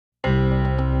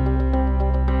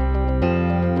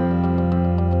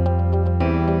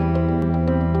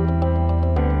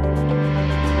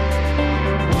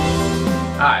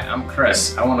Hi, I'm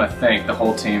Chris. I want to thank the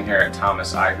whole team here at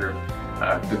Thomas Eye Group.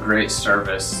 The great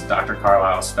service, Dr.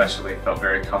 Carlisle especially, felt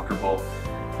very comfortable.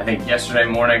 I think yesterday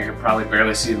morning I could probably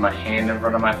barely see my hand in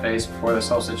front of my face before this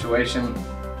whole situation.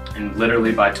 And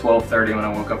literally by 12:30 when I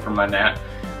woke up from my nap,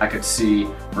 I could see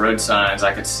road signs,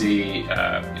 I could see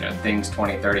things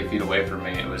 20, 30 feet away from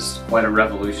me. It was quite a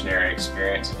revolutionary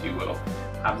experience, if you will.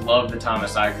 I've loved the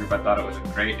Thomas Eye Group. I thought it was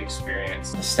a great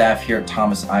experience. The staff here at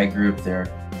Thomas Eye Group, they're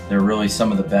really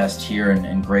some of the best here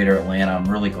in Greater Atlanta. I'm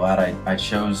really glad I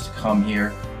chose to come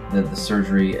here. The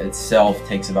surgery itself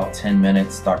takes about 10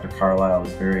 minutes. Dr. Carlisle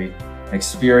is very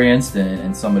experienced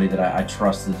and somebody that I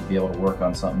trusted to be able to work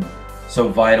on something so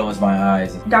vital as my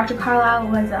eyes. Dr. Carlisle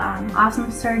was an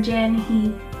awesome surgeon.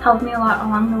 He helped me a lot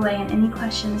along the way, and any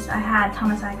questions I had,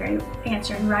 Thomas Eye Group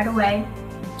answered right away.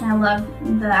 And I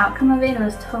loved the outcome of it. It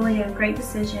was totally a great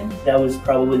decision. That was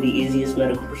probably the easiest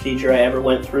medical procedure I ever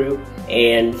went through,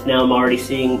 and now I'm already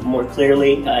seeing more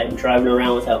clearly. I'm driving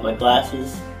around without my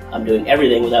glasses. I'm doing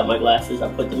everything without my glasses.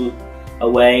 I put them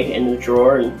away in the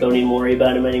drawer and don't even worry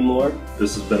about them anymore.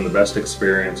 This has been the best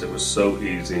experience. It was so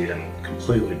easy and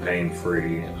completely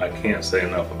pain-free. I can't say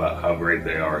enough about how great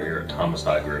they are here at Thomas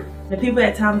Eye Group. The people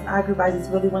at Thomas Eye Group, I just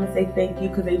really want to say thank you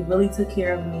because they really took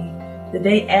care of me. The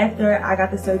day after I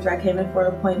got the surgery, I came in for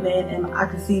an appointment and I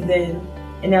could see then.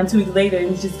 And now 2 weeks later, it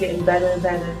was just getting better and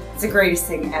better. It's the greatest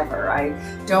thing ever. I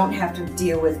don't have to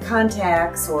deal with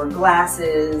contacts or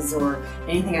glasses or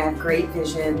anything. I have great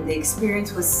vision. The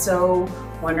experience was so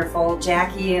wonderful.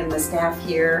 Jackie and the staff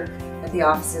here at the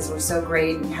offices were so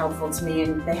great and helpful to me,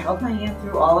 and they held my hand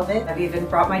through all of it. I've even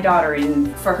brought my daughter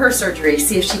in for her surgery,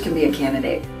 see if she can be a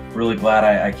candidate. Really glad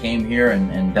I came here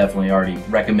and definitely already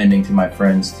recommending to my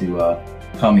friends to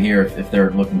come here if they're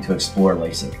looking to explore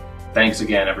LASIK. Thanks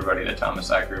again, everybody at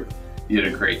Thomas Eye Group. You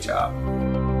did a great job.